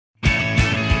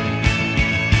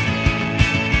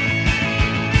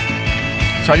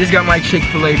So I just got my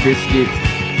Chick-fil-A biscuits.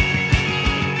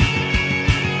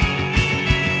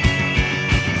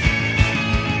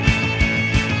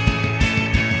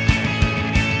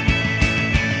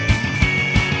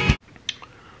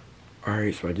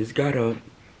 Alright, so I just got up.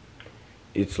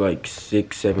 It's like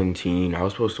 6:17. I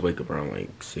was supposed to wake up around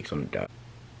like 6 on the dot.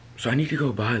 So I need to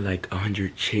go buy like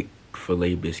 100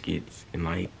 Chick-fil-A biscuits and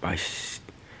like by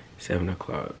 7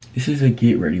 o'clock. This is a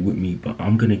get ready with me, but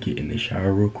I'm gonna get in the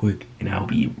shower real quick and I'll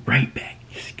be right back.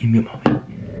 Just give me a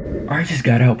moment. I just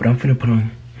got out, but I'm finna put on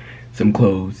some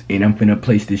clothes and I'm finna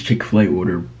place this Chick-fil-A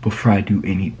order before I do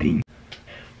anything.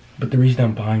 But the reason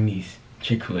I'm buying these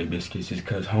Chick-fil-A biscuits is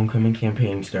because homecoming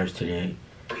campaign starts today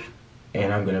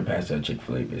and I'm gonna pass out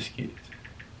Chick-fil-A biscuits.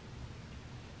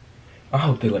 I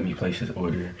hope they let me place this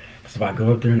order, because if I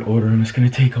go up there and order them, it's gonna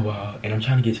take a while and I'm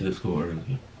trying to get to the school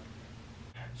early.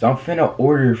 So I'm finna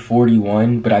order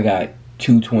 41, but I got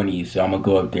 220, so I'm gonna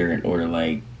go up there and order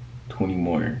like 20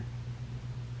 more.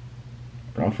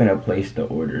 But I'm finna place the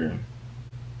order.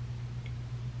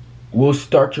 We'll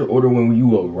start your order when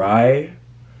you arrive.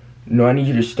 No, I need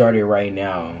you to start it right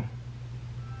now.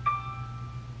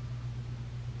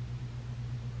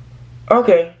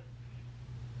 Okay.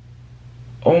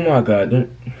 Oh my god.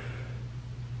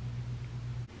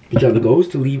 But y'all, the goal is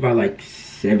to leave by like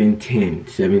 7:10.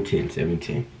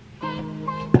 7:10.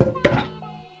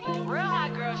 Real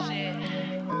hot girl shit.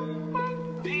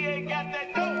 DA got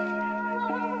that dope.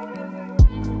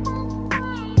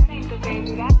 Ain't the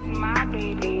baby, that's my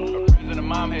baby. Friends and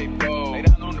mom hate bro. Lay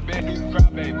down on the bed, you cry,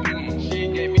 baby. She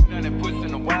ain't gave me nothing, puss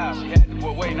in a while. She had to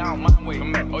put weight, I don't mind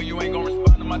waiting. Oh, you ain't gonna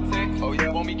respond to my text? Oh, yeah,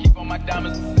 want me keep on my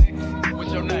diamonds and sex?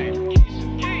 What's your name?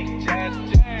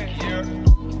 Keisha, Jazz, here,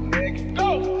 Nick,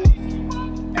 go!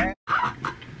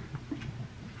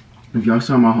 If y'all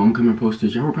saw my homecoming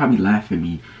posters, y'all would probably laugh at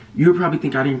me. You would probably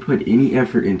think I didn't put any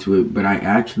effort into it, but I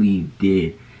actually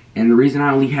did. And the reason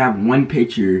I only have one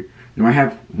picture, I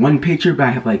have one picture, but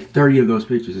I have like 30 of those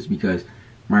pictures, is because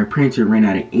my printer ran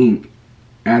out of ink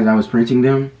as I was printing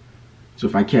them. So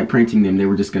if I kept printing them, they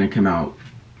were just gonna come out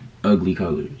ugly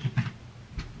colors.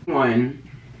 One,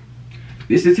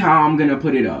 this is how I'm gonna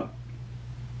put it up.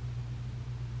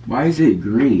 Why is it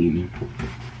green?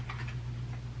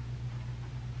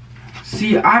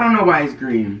 See, I don't know why it's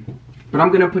green, but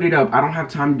I'm gonna put it up. I don't have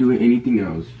time to do anything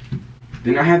else.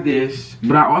 Then I have this,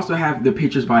 but I also have the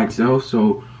pictures by itself,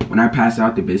 so when I pass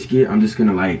out the biscuit, I'm just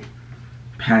gonna like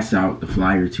pass out the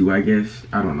flyer too, I guess.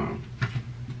 I don't know.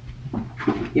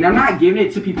 And I'm not giving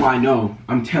it to people I know.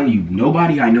 I'm telling you,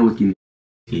 nobody I know is getting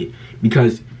it.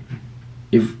 Because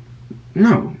if,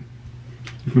 no.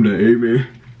 From the A, man.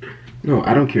 No,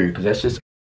 I don't care, because that's just a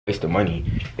waste of money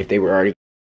if they were already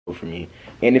for me.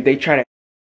 And if they try to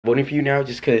voting for you now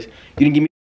just because you didn't give me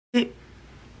it,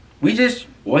 we just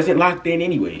wasn't locked in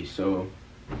anyway, so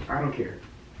I don't care.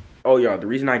 Oh, y'all, the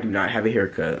reason I do not have a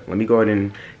haircut, let me go ahead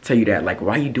and tell you that. Like,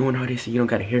 why you doing all this and you don't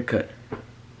got a haircut?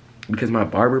 Because my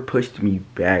barber pushed me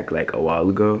back like a while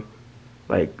ago,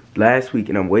 like last week,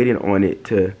 and I'm waiting on it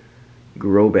to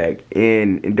grow back.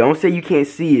 And don't say you can't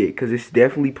see it, because it's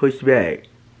definitely pushed back.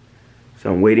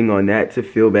 So I'm waiting on that to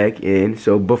fill back in.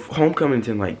 So homecoming's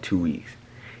in like 2 weeks.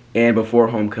 And before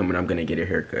homecoming, I'm gonna get a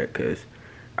haircut, because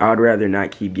I'd rather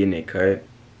not keep getting it cut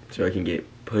so I can get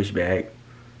pushed back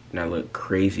and I look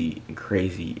crazy and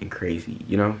crazy and crazy,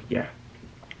 you know? Yeah.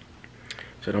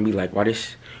 So don't be like, why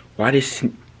this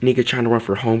nigga trying to run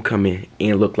for homecoming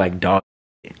and look like dog?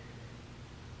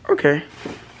 Okay.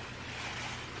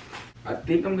 I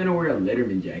think I'm gonna wear a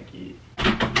Letterman jacket.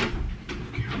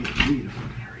 Okay,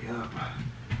 hurry up.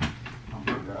 Oh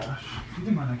my gosh. You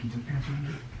think my Nike took pants right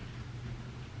here?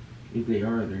 If they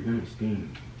are, they're gonna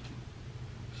stink.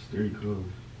 Dirty clothes.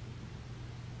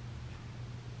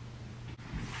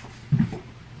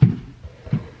 Be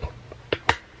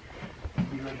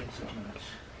ready in 6 minutes.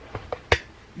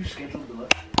 You scheduled the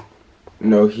lecture?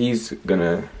 No, he's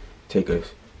gonna take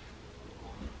us.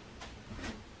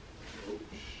 Oh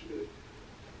shit.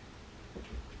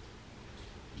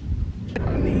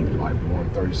 I need like 1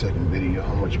 30-second video.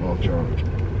 How much you want to charge?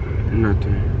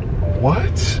 Nothing.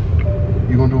 What?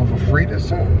 You gonna do it for free this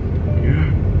time?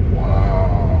 Yeah. Wow.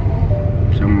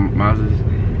 So Miles is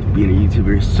being a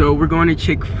YouTuber. So we're going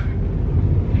to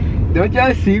Don't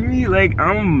y'all see me? Like,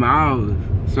 I'm Miles.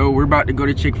 So we're about to go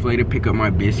to Chick-fil-A to pick up my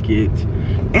biscuits.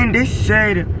 And this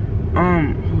said, hold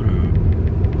on.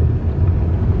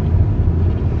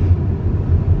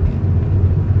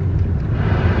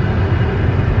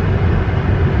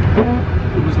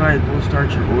 It was like, we'll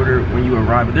start your order when you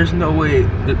arrive. But there's no way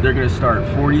that they're gonna start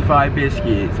 45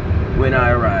 biscuits when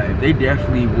I arrive. They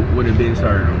definitely would have been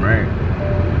starting them, right?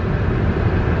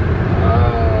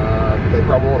 They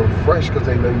probably want them fresh because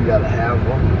they know you gotta have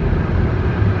them.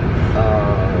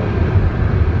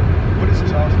 What is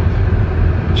this off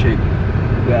of? Chick.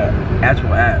 Yeah,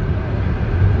 actual app.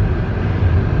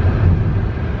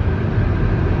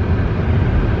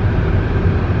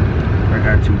 I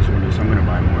got 220, so I'm gonna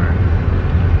buy more.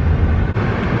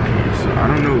 Okay, so I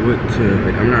don't know what to,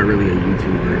 like, I'm not really a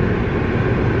YouTuber.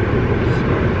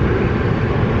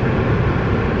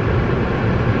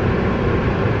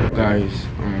 So. Guys,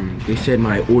 they said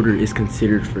my order is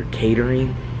considered for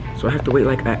catering, so I have to wait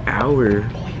like an hour. You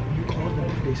called them,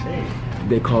 what did they say?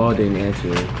 They called and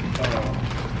answered.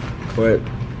 But,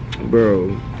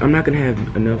 bro, I'm not gonna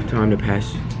have enough time to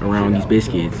pass around these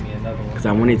biscuits because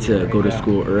I wanted to go to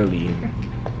school early.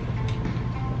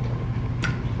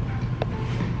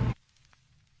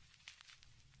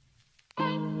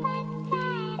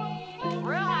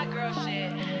 Real hot girl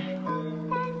shit.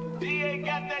 DA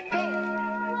got that dope.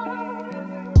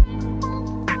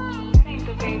 That ain't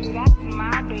the baby, that's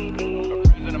my baby.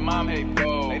 The mom hate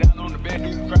bro. Lay down on the bed,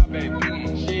 you cry, baby.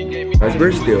 She gave me. Guys,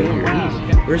 we're still here.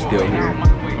 We're still here.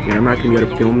 And I'm not gonna be able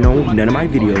to film none of my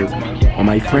videos. All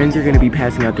my friends are gonna be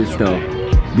passing out their stuff.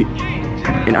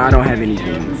 And I don't have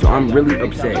anything. So I'm really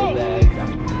upset. Are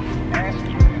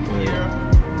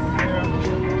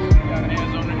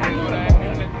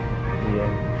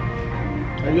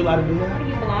you allowed to do that? Are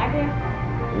you vlogging?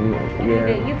 Yeah. You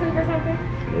did YouTube or something?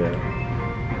 Yeah.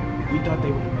 We thought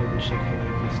they would have made the Chick-fil-A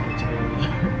biscuits earlier.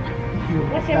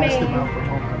 What's your Passed them name? out for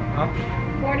homecoming. Huh?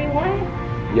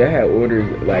 41? Yeah, I had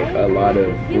ordered like a lot of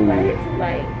You waited food. too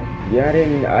late. Yeah, I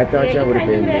didn't. I thought Yeah, y'all you would have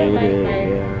can't been do that made like it. that.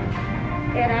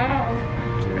 Yeah. At all.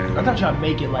 I thought y'all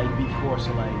make it like before,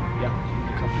 so like y'all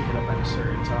can come pick it up at a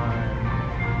certain time.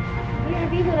 Yeah,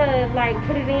 if you would have like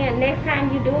put it in, next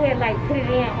time you do it, like put it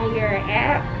in on your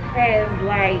app as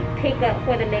like pick up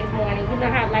for the next morning. You know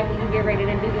how like when you get ready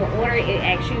to do your order, it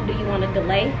asks you, do you want to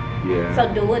delay? Yeah. So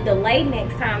do a delay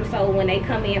next time, so when they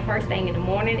come in first thing in the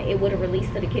morning, it would have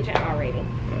released to the kitchen already.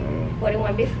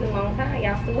 41 basically long time.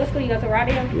 Y'all still, what school you go to,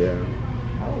 Rodeo? Yeah.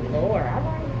 Oh Lord,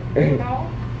 all right. You know.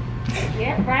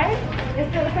 Yeah, right? It's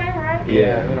still the same, right?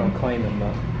 Yeah. We don't claim them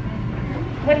though.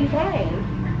 What do you claim?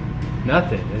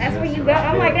 Nothing. That's where you go.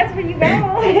 I'm like, that's where you go. I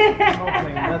don't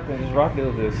claim nothing. Just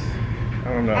Rockdale just, I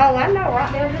don't know. Oh, I know.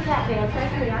 Rockdale is Rockdale.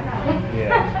 Trust me, I know.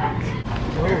 Yeah.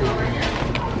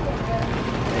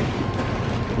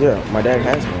 Yeah, my dad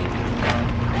has one.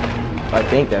 I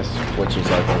think that's what you're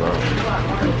talking about.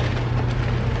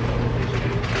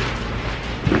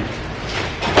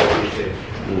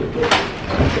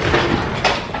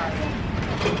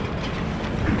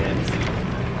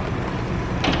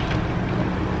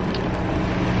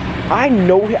 I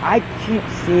know him. I keep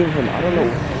seeing him. I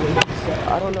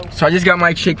don't know. So I just got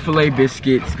my Chick-fil-A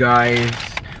biscuits, guys.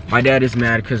 My dad is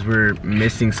mad because we're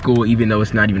missing school, even though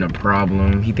it's not even a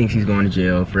problem. He thinks he's going to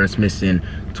jail for us missing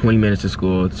 20 minutes of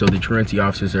school. So the truancy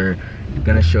officers are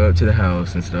gonna show up to the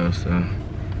house and stuff. So,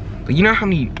 but you know how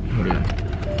many? Hold on.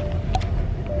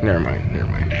 Never mind.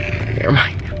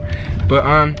 But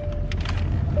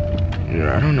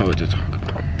yeah, I don't know what to talk about.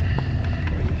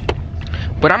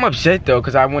 But I'm upset though,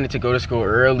 because I wanted to go to school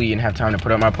early and have time to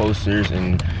put up my posters,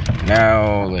 and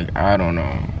now, like, I don't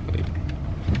know. Like,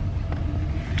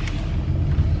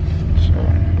 so,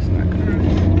 it's not good.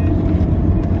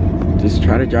 Just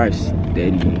try to drive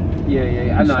steady.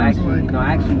 Yeah. I know. Actually, no.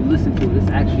 I actually listen to it. It's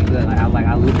actually good. Like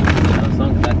I listen to the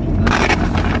song. It's actually good.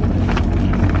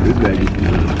 This bag is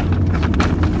good.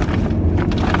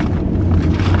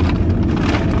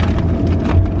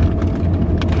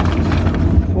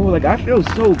 Like, I feel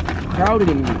so crowded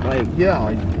and like,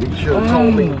 Yeah, you should have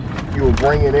told me you were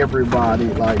bringing everybody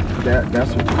like that.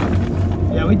 That's what.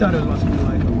 Yeah, we thought it was supposed to be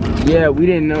like a yeah, we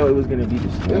didn't know it was gonna be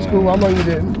this. It's cool. I know you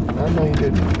didn't.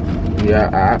 Yeah,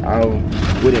 I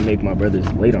wouldn't make my brothers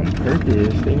late on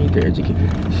purpose. They need their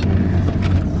education,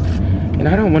 and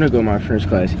I don't want to go my French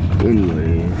class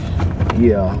anyways.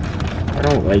 Yeah. I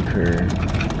don't like her.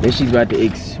 Then she's about to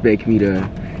expect me to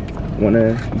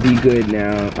wanna be good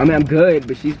now. I mean, I'm good,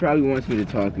 but she probably wants me to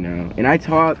talk now. And I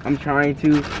talk, I'm trying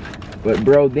to, but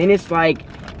bro, then it's like,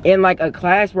 in like a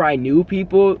class where I knew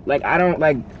people, like I don't,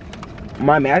 like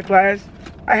my math class,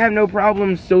 I have no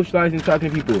problem socializing,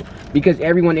 talking to people, because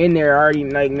everyone in there already,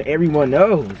 like, everyone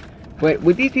knows. But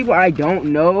with these people I don't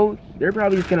know, they're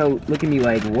probably just gonna look at me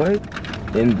like, what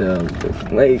in the,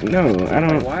 like, no, I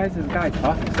don't. Like, why is this guy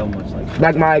talking so much?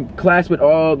 Like my class with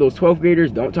all those 12th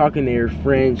graders, don't talk in there.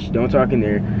 French, don't talk in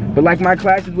there. But like my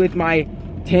classes with my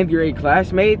 10th grade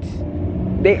classmates,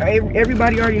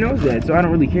 everybody already knows that, so I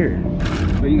don't really care.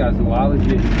 But you got zoology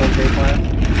at your 12th grade class?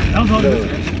 That was all No. good.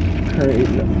 current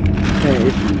issues.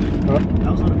 Huh?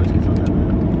 That was on the biscuits on that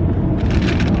man.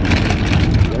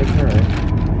 That's alright.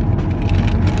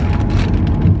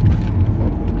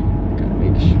 Gotta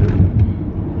make sure.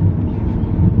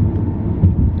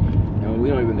 No, we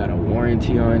don't even got a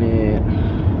warranty on it.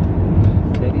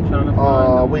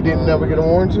 We didn't never get a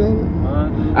warranty on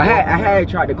it? I had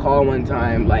tried to call one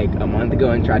time like a month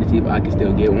ago and tried to see if I could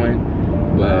still get one,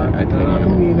 but I couldn't. How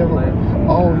come you never?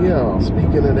 Oh yeah.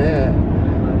 Speaking of that,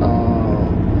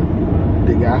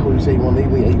 the guy who said he wanted to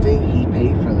leave me 18, he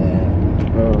paid for that.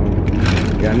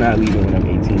 Yeah, I'm not leaving when I'm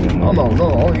 18 no more. Oh no.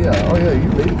 Oh yeah. You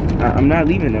leave. I'm not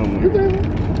leaving no more.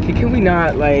 Can we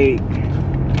not like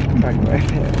talk about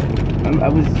that? I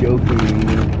was joking.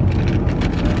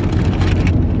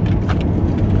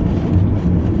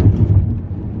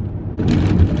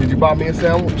 Buy me a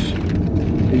sandwich.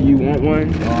 Do you want one?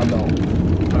 No, I don't.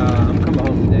 I'm coming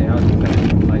home today. I was just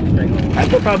gonna like straight home. I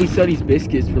could probably sell these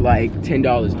biscuits for like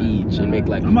 $10 each and make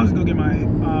like. I'm about to go get my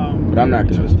but I'm not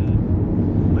gonna.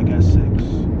 Like at 6.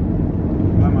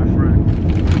 By my friend.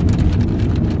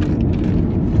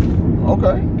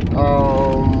 Okay.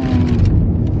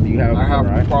 Do you have? I have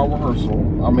a choir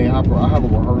rehearsal. I mean, I have a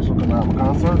rehearsal because I have a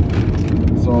concert.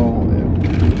 So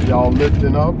if y'all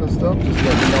lifting up and stuff, just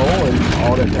let me know and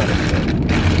all that kind of stuff.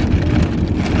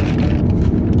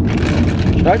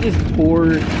 Should I just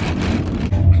pour?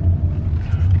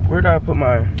 Where did I put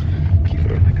my?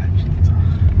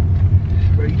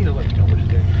 Bro, you need to let me know what it's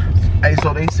doing. Hey,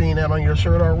 so they seen that on your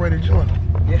shirt already, John?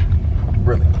 Yeah.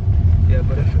 Really? Yeah,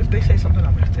 but if they say something,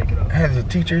 I'm gonna take it off. Has a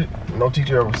teacher? No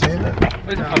teacher ever said that?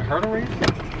 What is it, a hurdle race?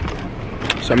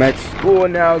 So I'm at school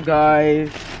now,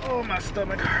 guys. Oh, my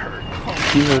stomach hurt.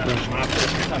 You heard that?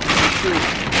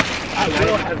 I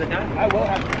will have it. I will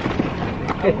have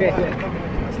it.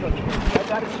 I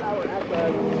got a shower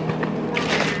after.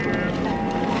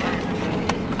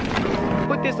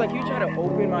 Put this like you try to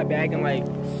open my bag and like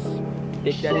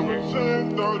stick that in there.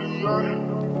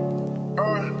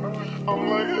 I'm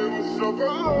like, hey, what's up,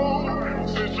 hello?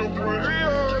 Since your pretty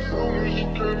ass, so when she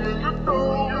came in the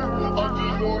door, I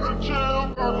just want to chill.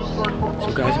 So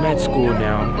guys, I'm at school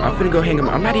now. I'm finna go hang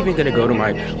out. I'm not even gonna go to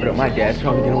my dad's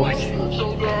probably gonna watch this.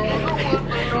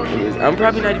 I'm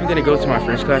probably not even gonna go to my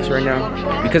French class right now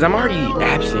because I'm already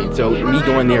absent. So me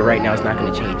going there right now is not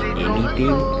gonna change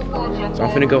anything. So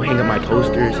I'm finna go hang up my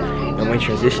posters, and when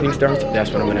transitioning starts,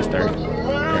 that's when I'm gonna start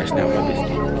passing out my business.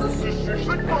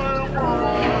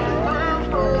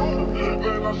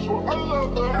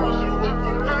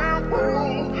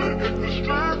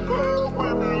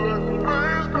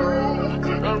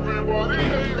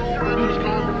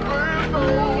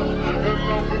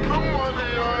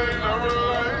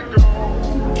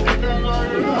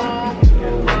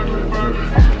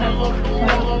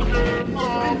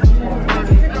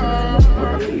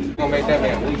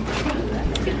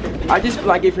 I just feel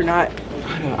like if you're not,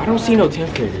 I don't see no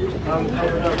 10th graders.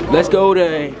 Let's go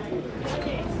to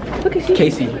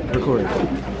Casey, record.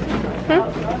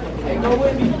 Huh?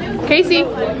 Casey? I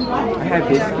have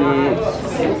biscuits.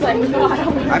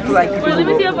 I feel like people Let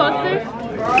me see a poster.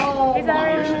 Is that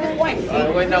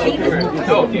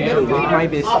my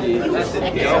biscuit.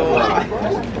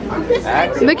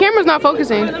 The camera's not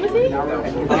focusing. Let me see.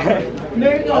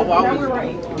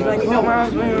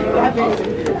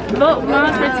 Vote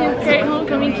Miles for 10th grade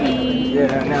homecoming key.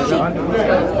 Yeah, now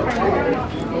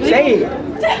say it.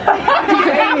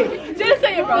 Say it. Just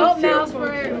say it, bro. Vote Miles for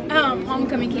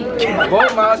homecoming key.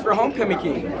 Vote Miles for homecoming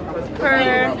king.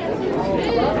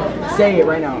 Say it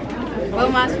right now.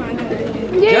 Vote Miles for homecoming key.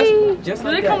 Yay! Just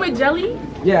Does it come with jelly?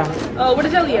 Yeah. Oh, what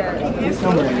is jelly at? It's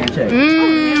somewhere in there. Check.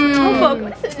 Oh, fuck.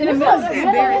 In the middle. That's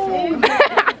embarrassing. Make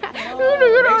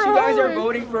sure you guys are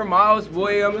voting for Miles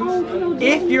Williams.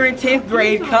 If you're in 10th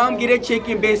grade, come get a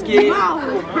chicken biscuit.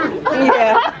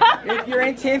 Yeah. If you're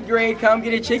in 10th grade, come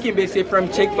get a chicken biscuit from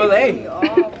Chick-fil-A.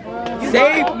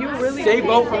 Say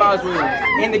vote for Miles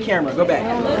Williams. In the camera. Go back.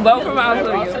 Vote for Miles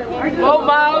Williams. Vote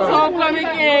Miles homecoming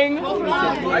king.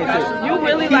 You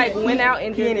really like went out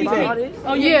and did all this?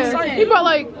 Oh yeah. He bought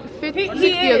like 50,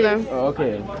 60 of them. Oh,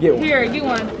 okay. Get one. Here, get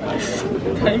one.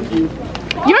 Thank you.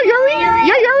 You're Yuri?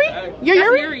 You're Yuri? You're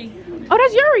Yuri? Oh,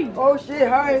 that's Yuri. Oh shit,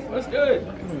 hi. What's good?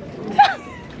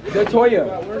 Latoya,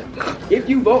 if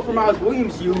you vote for Miles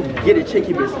Williams, you get a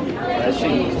chicken biscuit.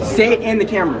 Say it in the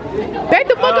camera. Back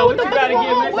the fuck up with the fucking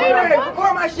wall. Wait,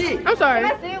 record my shit. I'm sorry.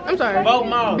 I'm sorry. Vote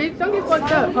Miles. Bitch, don't get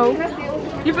fucked up, ho.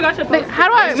 You forgot your phone. How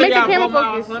do I make the camera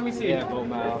focus? Let me see it. Vote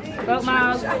Miles. Vote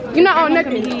Miles. You're not on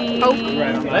nothing. Oh.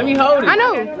 Let me hold it. I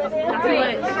know.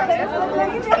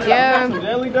 Yeah.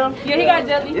 Jelly though? Yeah, he got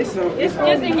jelly. It's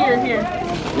just in here.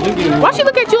 Why she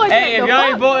look at you like that? Hey, if y'all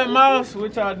ain't voting Miles,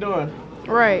 what y'all doing?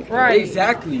 Right.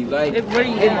 Exactly. Like, Y'all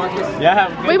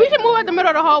have a good Wait, we should move out the middle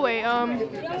of the hallway.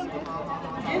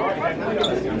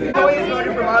 always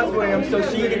voted for Miles Williams, so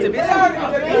she gets a biscuit.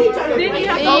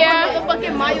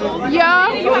 Yeah. Yeah.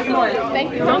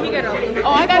 Thank you.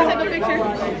 Oh, I gotta take a picture.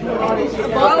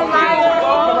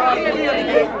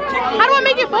 How do I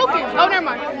make it focus? Oh, never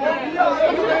mind.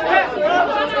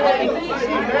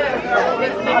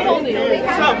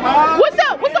 What's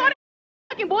up? What's up,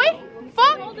 fucking boy?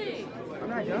 Fuck.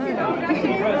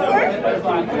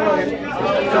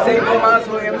 Say vote Miles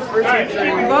Williams for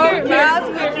teacher. Vote Miles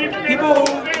Williams. People who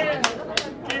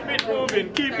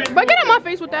Keep it. But get in my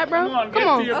face with that, bro. Come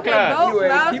on.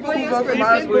 Okay, people who vote for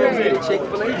Miles Williams get a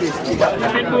Chick-fil-A biscuit.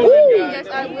 Ooh. Yes,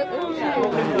 I will.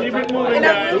 Keep it moving,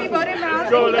 guys.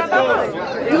 Go, let's go.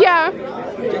 Yeah.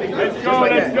 Let's go,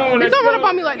 let's go, Just let's don't run up go.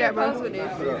 on me like that, bro.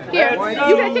 Here,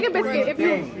 you get a chicken biscuit if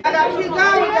you. I gotta keep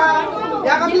going, y'all.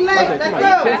 Y'all gonna be late. Let's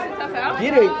go.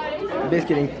 Get a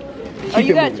biscuit and keep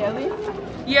it moving.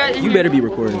 jelly? You better be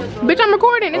recording. Bitch, I'm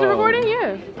recording. Is it recording?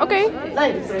 Yeah. Okay.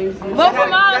 Vote for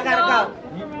Miles. Y'all gotta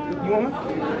You want one?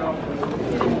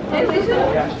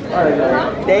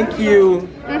 Alright, thank you.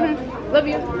 Love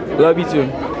you. Love you too.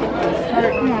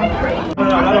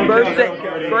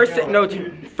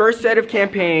 First set of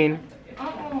campaign.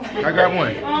 I got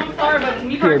one.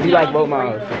 Here, be like vote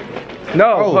Miles.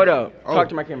 No, hold up. Talk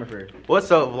to my camera first. What's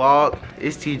up, vlog?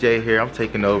 It's TJ here. I'm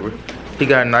taking over. He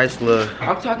got a nice little.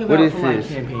 I'm talking about my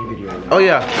campaign video. Oh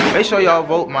yeah, make sure y'all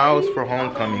vote Miles for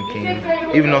Homecoming King.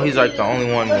 Even though he's like the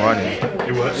only one running.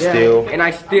 Still. And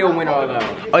I still went all out.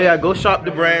 Oh yeah, go shop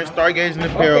the brand, Stargazing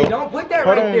Apparel. Okay, don't put that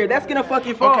Hold right on. there. That's gonna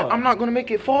fucking fall. Okay, I'm not gonna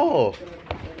make it fall.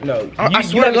 No, I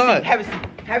swear to God. Have a seat.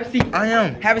 Have a seat. I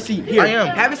am. Have a seat. Here. I am.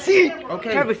 Have a seat.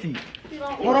 Okay. Have a seat.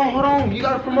 Hold on. You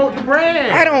gotta promote the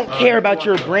brand. I don't care about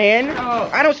your brand.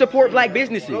 I don't support black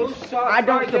businesses. I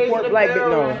don't support black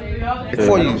businesses. No. It's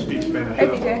for you.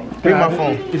 Bring my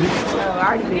phone.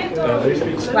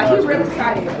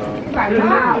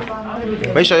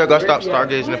 Make sure y'all go stop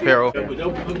Stargazing Apparel.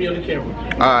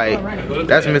 Alright,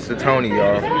 that's Mr. Tony,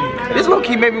 y'all. This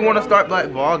low-key made me want to start black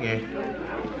vlogging.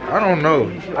 I don't know,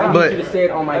 but should have said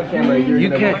on my camera you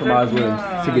gonna can't. vote for Miles Williams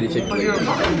to get a Chick-fil-A.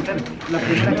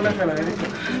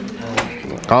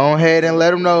 Go ahead and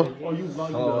let them know.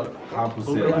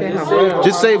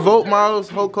 Just say vote Miles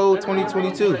Hoko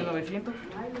 2022.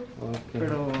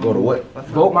 Go to what?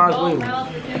 Vote Miles Williams.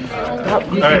 Alright,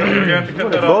 we're gonna have to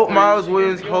cut that off. Vote Miles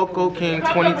Williams Hoko King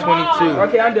 2022.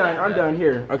 Okay, I'm done. I'm done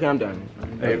here. Okay, I'm done.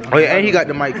 Oh yeah, and he got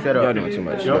the mic set up. Y'all doing too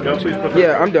much. Y'all please put that.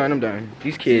 Yeah, I'm done. I'm done.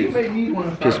 These kids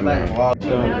piss me off.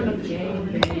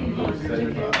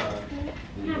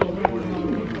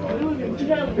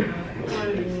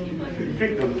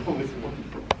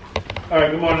 Alright,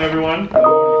 good morning, everyone.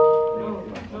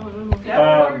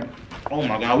 Oh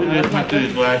my God, we listened to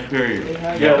this last period.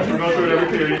 Yes, we're going through it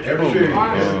every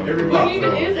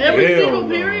period. Every single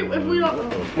period, if we don't.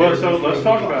 Well, so let's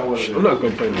talk about what it is. I'm not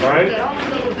gonna play this. Alright?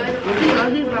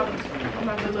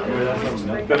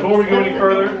 Before we go any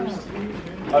further,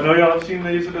 I know y'all have seen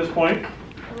these at this point.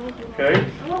 Okay?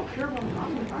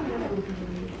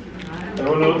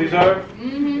 Everyone know what these are?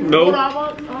 No.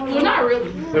 Well, not really.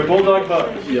 They're bulldog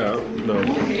bugs. Yeah, no.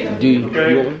 Do you?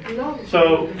 Okay?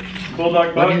 So,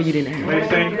 bulldog Why the hell bugs, you they didn't have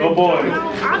think, oh boy.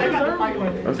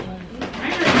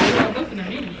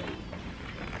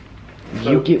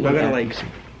 You get what they're I like.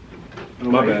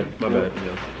 My bad.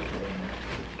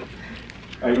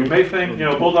 Yeah. You may think,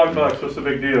 bulldog bugs, what's the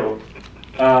big deal?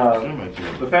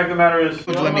 The fact of the matter is,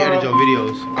 Let me edit your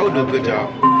videos. I would do a good job.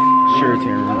 Sure,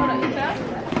 Taryn.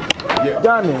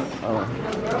 Diamond.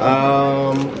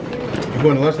 You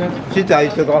going to lunch now? She thought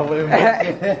you took off with him.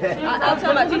 I'll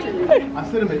tell my teacher. I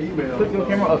sent him an email. Put your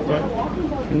camera up, son.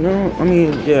 No, I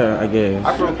mean, yeah, I guess.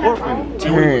 I can record for you.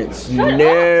 Terrence,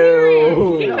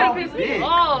 no. He could have pissed me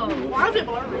off. Why is it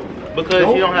blurry? Because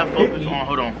you don't have focus on.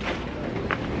 Hold on.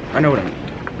 I know what I mean.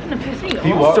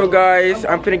 So guys,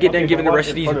 I'm finna get done giving the rest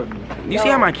of these. You see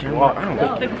how my camera? I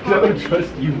don't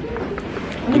trust you.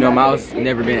 You know, Miles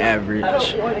never been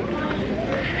average.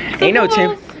 Ain't no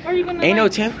 10th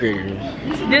graders.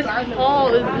 This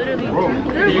hall is literally.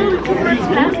 There's only 2 friends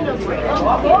passing us right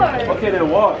now. Okay, then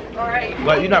walk. Alright.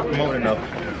 But you're not promoting enough.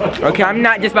 Okay, I'm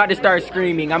not just about to start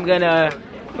screaming. I'm gonna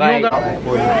like.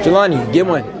 Jelani, get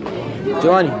one.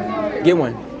 Jelani, get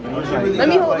one. Let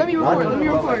me record.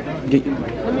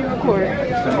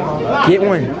 Get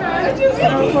one.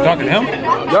 Talking to him?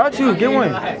 Y'all too, get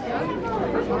one.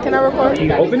 Can I record? Can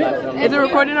you open it? Is it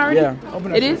recording already? Yeah.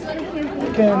 It is?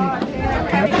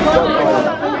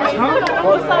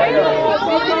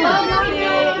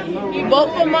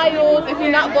 vote for Miles. If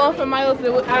you're not voting for Miles,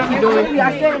 then what are you doing?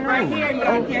 I said it right here. You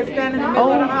can't stand in the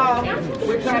middle of the hall.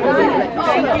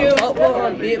 Thank you.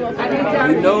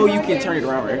 You know you can turn it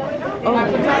around, right?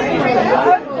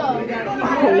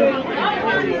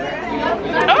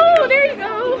 Oh, there you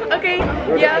go. Okay.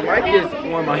 Yeah. The mic is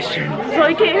on my shirt. So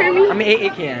you can't hear me? I mean,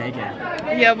 it can.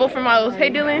 Yeah, vote for Miles. Hey,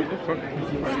 Dylan.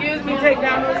 Excuse me, take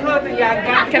down those clothes and y'all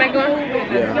got. Can I go in?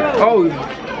 Yeah. Oh,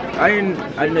 I didn't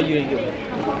know you didn't get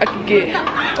one. I can get.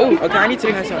 Oh, Okay, I need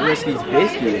to have some rest of these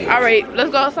biscuits. all right.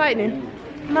 Let's go outside then.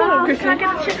 No, Christian. Can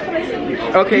I get the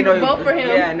Chick-fil-A? Okay, no. Vote for him.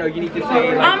 Yeah, no, you need to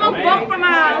say. Like, I'm gonna vote for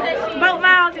Miles. Vote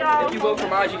Miles, y'all. if you vote for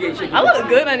Miles, you get chicken. I look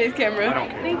good on this camera. I don't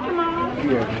care. Thank you,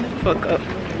 Mom. Fuck up.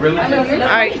 Really? All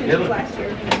right.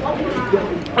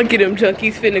 Look at them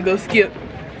junkies finna go skip.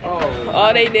 Oh.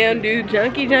 All they damn do,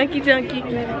 junkie. Junk.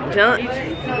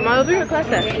 Miles, we're in class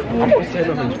that.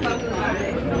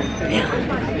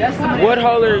 What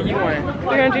holder you want?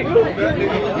 300.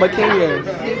 McKinney.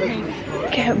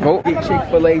 Vote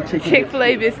Chick-fil-A chicken.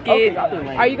 Chick-fil-A biscuit.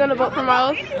 Are you gonna vote for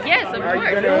Miles? Yes, of course.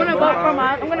 I'm gonna vote for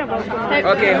Miles. I'm gonna vote for Miles.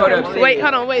 Okay, hold up. Wait,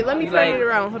 hold on. Wait, let me turn it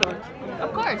around. Hold on.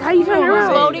 Of course. How you turn it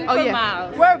around? Voting Oh, for yeah.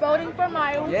 Miles. We're voting for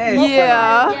Miles. Yes.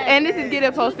 Yeah, and this is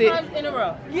getting posted. 2 times in a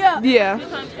row. Yeah. Yeah, 2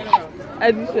 times in a row.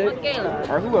 as you said. Gayla.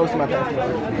 Or who else am I passing?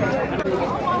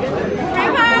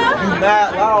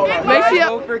 Make sure.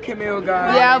 Vote for Camille,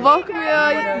 guys. Yeah, vote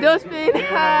Camille. Don't spin.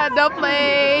 Don't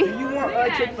play. You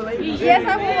want Chick-fil-A? Yes,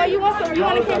 I will. You want some? You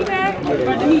want a Kit Kat? All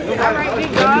right,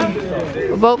 big dog.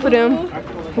 Vote for them.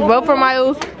 Vote for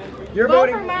Miles. We're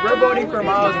voting for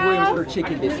Miles Williams for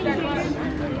chicken biscuits.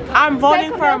 I'm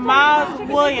voting for Miles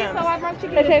Williams.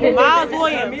 Miles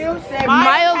Williams.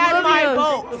 Miles has my Williams.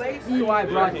 vote. So I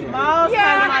brought you. Miles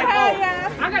has my vote.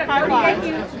 I got a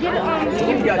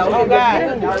thank you. Oh God.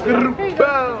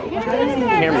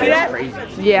 Camera is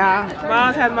crazy. Yeah,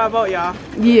 Miles has my vote, y'all.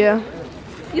 yeah.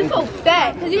 You so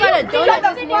fat, cause you got a donut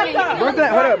this morning. Where's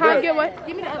that? Hold up, How bro. get what?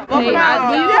 Give me the other. Hey, I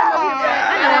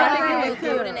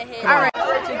All right.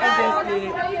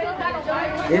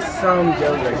 It's some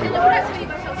jelly right here.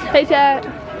 Hey, Chad.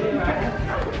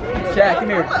 Chad, come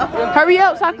here. Hurry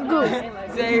up so I can go.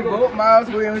 Say vote Miles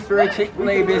Williams for a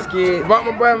Chick-fil-A biscuit. Vote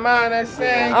my brother mine, that's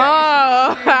saying. Oh,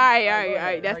 all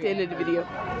right. That's the end of the video.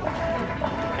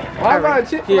 Why about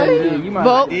Chick-fil-A? You might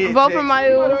Vote for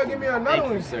Miles. give me another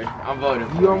one, sir. I'm voting.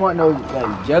 You don't want no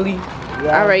like jelly?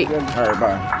 All right. Alright,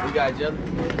 bye. We got jelly.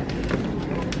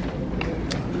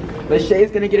 But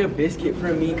Shay's gonna get a biscuit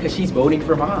from me because she's voting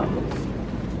for Miles.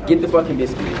 Get the fucking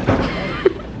biscuit.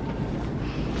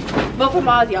 Vote for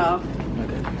Miles, y'all.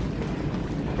 Okay.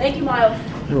 Thank you, Miles.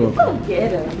 You're welcome.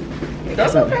 Get him.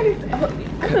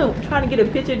 I'm trying to get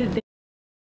a picture of this thing.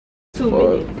 2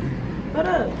 minutes. What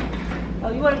up? Oh,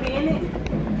 you want to be in it?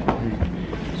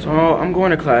 So I'm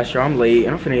going to class, y'all. I'm late,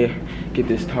 and I'm finna get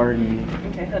this tardy.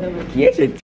 Okay, hold on. Get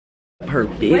her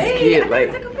biscuit, Wait, I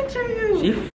like took a picture of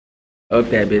you. she up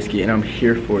that biscuit, and I'm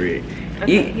here for it.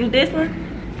 Okay, Eat, you this one?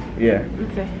 yeah.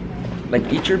 Okay.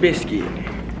 Like eat your biscuit.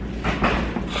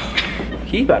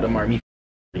 He about to mark me.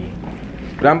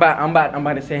 But I'm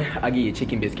about to say I'll give you a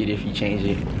chicken biscuit if you change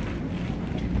it.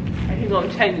 He's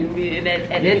gonna change me and then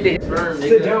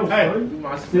Sit down. Hey,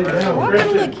 sit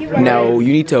down. No,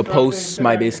 you need to post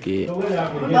my biscuit.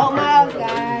 vote Miles,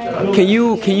 guys. Can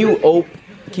you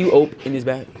open in this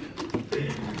bag?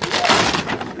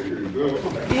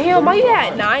 Damn, why you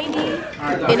had 90?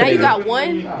 And now you got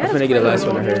 1? I'm gonna get the last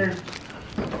one of her.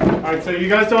 Alright, so you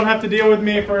guys don't have to deal with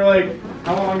me for like,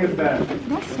 how long is that?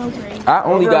 I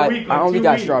only Over a got week, like 2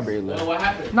 got weeks. strawberry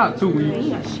left. Not 2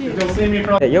 weeks. You'll see me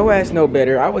for Yeah, your ass know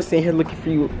better. I was sitting here looking for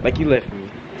you like you left me.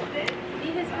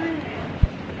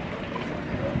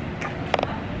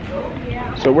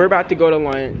 So we're about to go to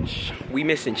lunch. We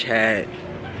missing Chad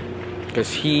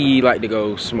because he like to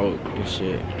go smoke and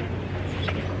shit.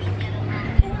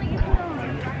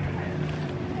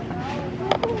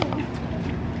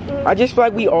 I just feel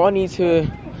like we all need to,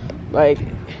 like,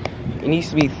 it needs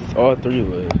to be all 3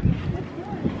 of us.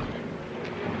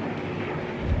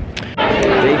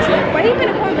 JT? Why are you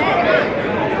gonna come back?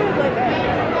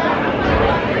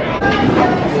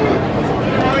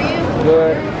 How are you?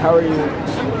 Good. How are you?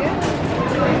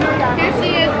 Here she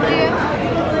is, Leah.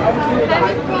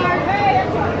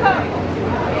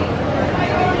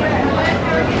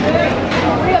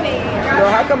 So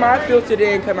how come I feel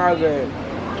today and come out good?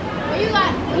 When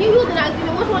you use the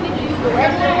oxygen, which one did you use? The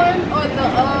regular one or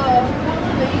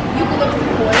the eucalyptus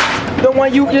one? The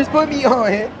one you just put me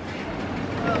on.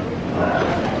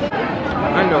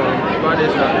 I know. About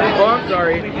this time. Oh, I'm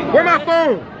sorry. Where's my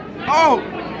phone? Oh,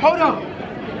 hold up.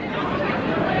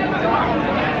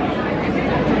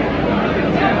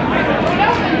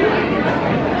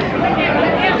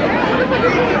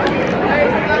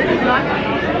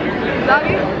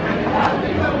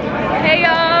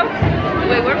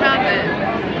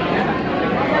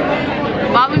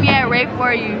 day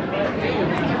for you?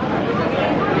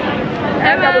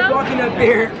 As I was walking up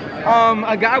there,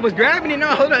 a guy was grabbing it. No,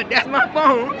 hold up, that's my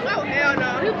phone. Oh hell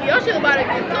no! Your shit about to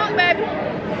get cooked, baby.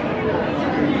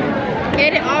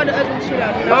 Edit all the ugly shit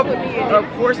out. Of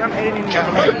course, I'm editing.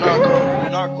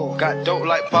 Narco, got dope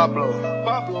like Pablo.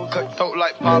 Cut throat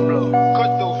like Pablo.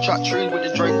 Cut throat, chop trees with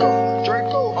the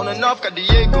Draco. On the north got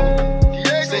Diego.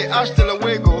 Say I still a